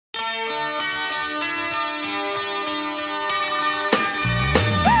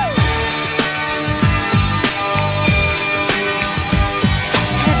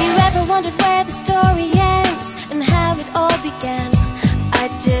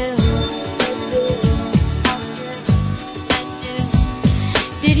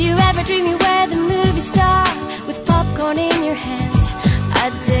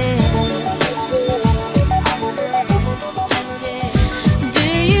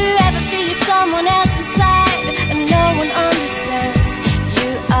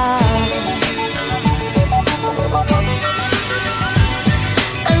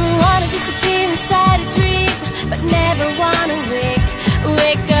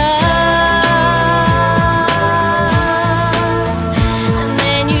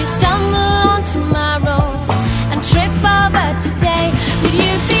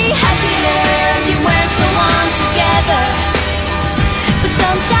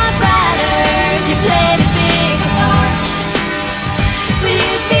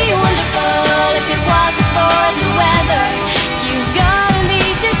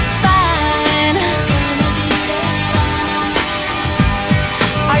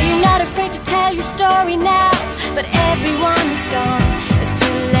everyone is gone, it's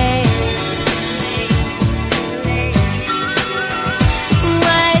too late.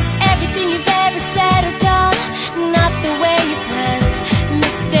 Why is everything you've ever said or done not the way you planned?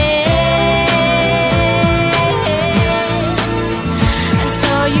 Mistake. And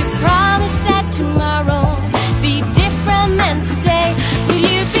so you promised that tomorrow be different than today. Would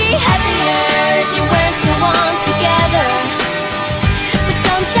you be happier if you weren't so one together? Would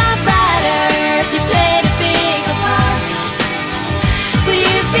sunshine brighter if you played a bigger part? Would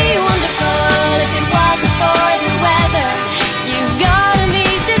you be wonderful if it wasn't for the weather? You're gonna be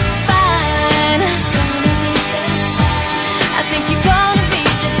just fine. Gonna be just fine. I think you're gonna be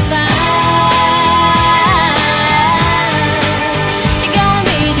just fine. You're gonna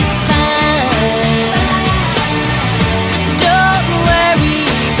be just fine. So don't worry,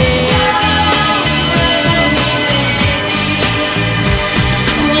 baby.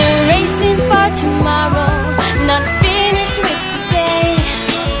 You're racing for tomorrow, not finished with today.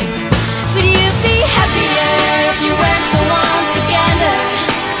 Would you be happier if you weren't so long together?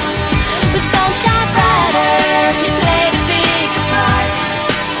 Would sunshine brighter if you played a bigger part?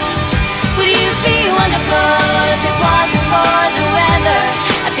 Would you be wonderful if it wasn't for the weather?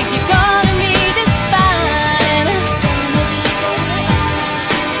 I think you're gonna be just fine. Gonna be just fine.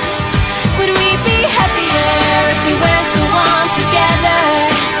 Would we be happier if we weren't so one together?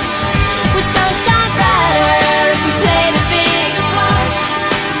 Would sunshine brighter if we played a bigger part?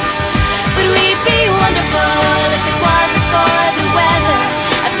 Would we be wonderful if it wasn't for the weather?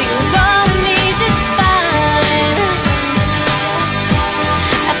 I think we're gonna be just fine.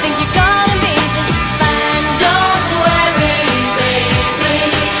 I think you're gonna be just fine. Don't worry, baby.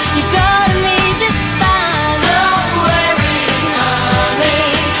 You're gonna be just fine. Don't worry, honey.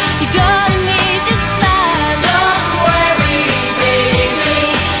 You're gonna be just fine. Don't worry, baby.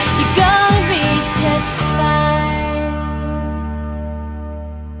 You're gonna be just fine.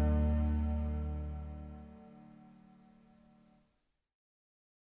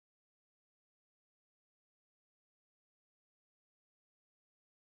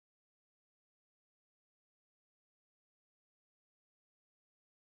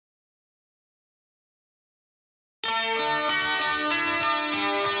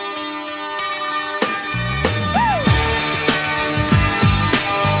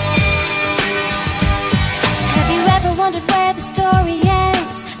 Have you ever wondered where the story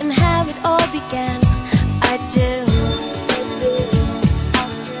ends and how it all began? I do.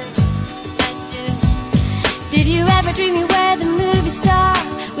 Did you ever dream you were the movie star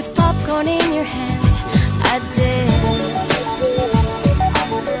with popcorn in your hand? I did.